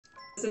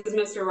is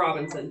Mr.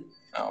 Robinson.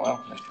 Oh,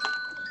 well,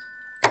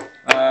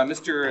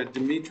 Mr.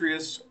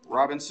 Demetrius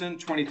Robinson,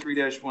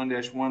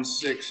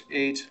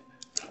 23-1-168,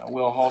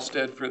 Will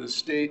Halstead for the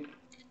state,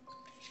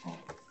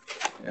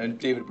 and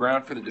David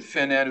Brown for the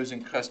defendant who's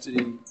in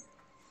custody.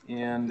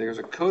 And there's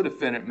a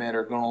co-defendant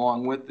matter going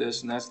along with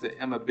this, and that's the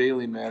Emma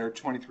Bailey matter,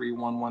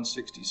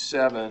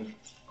 23-1-167,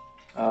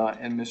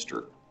 and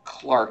Mr.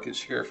 Clark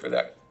is here for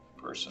that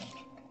person.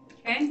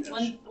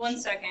 Okay, one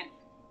second.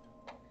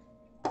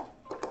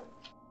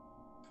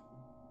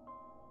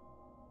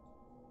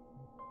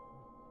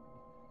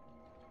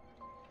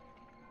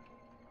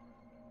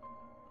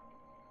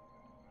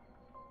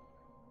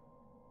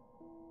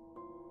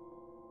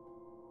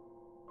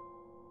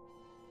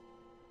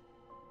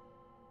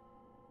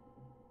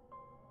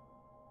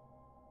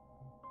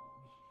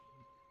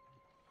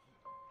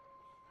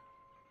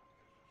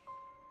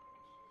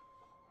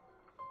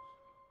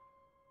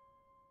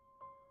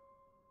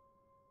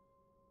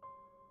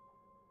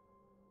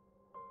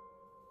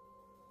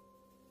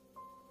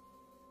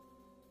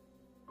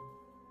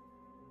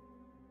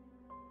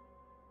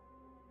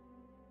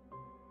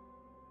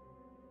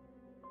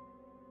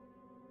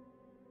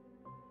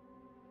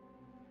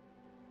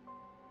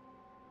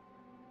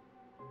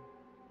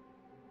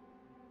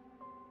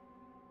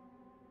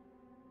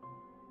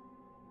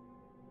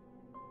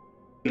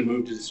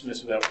 Move to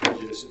dismiss without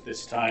prejudice at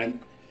this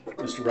time.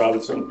 Mr.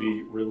 Robinson will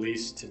be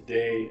released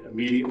today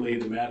immediately.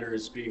 The matter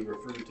is being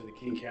referred to the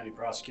King County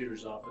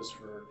Prosecutor's Office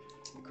for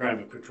the crime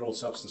of controlled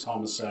substance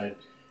homicide.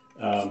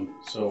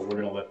 So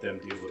we're going to let them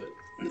deal with it.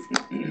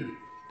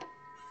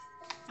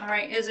 All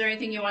right, is there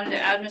anything you wanted to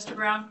add, Mr.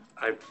 Brown?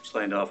 I've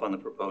signed off on the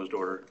proposed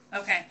order.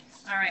 Okay,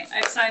 all right,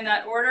 I've signed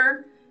that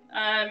order.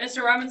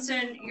 Mr.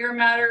 Robinson, your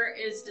matter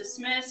is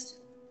dismissed,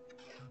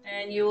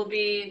 and you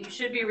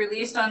should be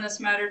released on this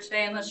matter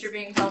today unless you're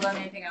being held on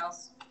anything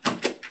else.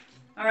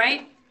 All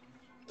right?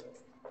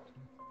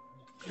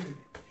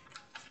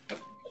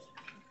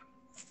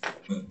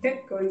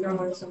 Okay, go and draw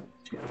myself.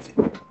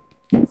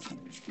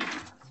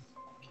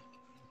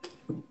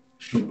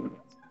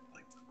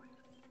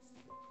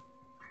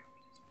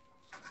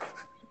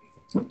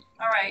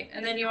 All right,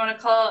 and then you want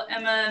to call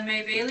Emma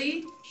May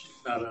Bailey?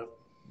 Not up.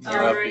 All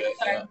right,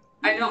 sorry.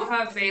 I don't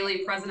have Bailey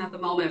present at the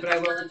moment, but I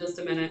will in just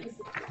a minute.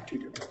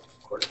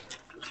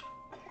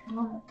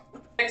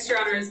 Next, Your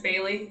Honor, is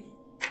Bailey.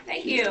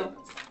 Thank you.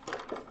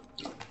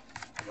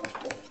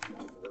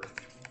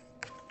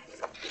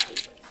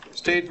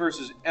 State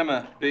versus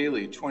Emma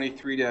Bailey,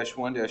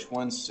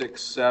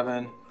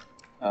 23-1-167.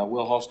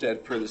 Will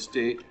Halstead for the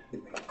state.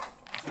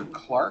 For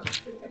Clark.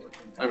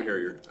 I'm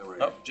here. I'm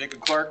right. Oh,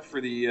 Jacob Clark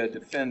for the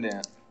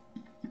defendant.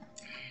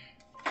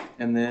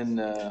 And then,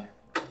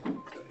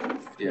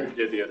 yeah.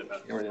 Did the other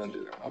matter. We're going to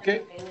do that.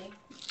 Okay.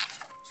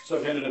 So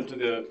I've handed up to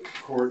the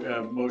court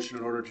a motion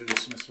in order to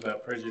dismiss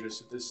without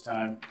prejudice at this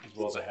time, as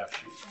well as a half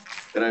sheet.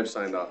 And I've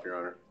signed off, Your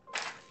Honor.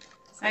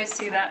 I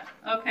see that.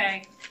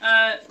 Okay.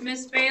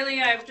 Miss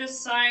Bailey, I've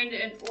just signed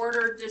an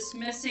order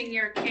dismissing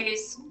your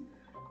case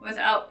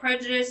without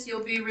prejudice.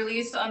 You'll be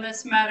released on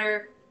this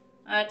matter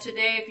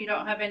today if you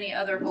don't have any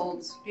other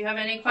holds. Do you have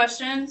any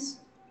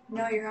questions?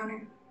 No, Your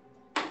Honor.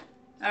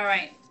 All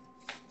right.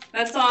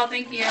 That's all.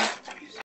 Thank you.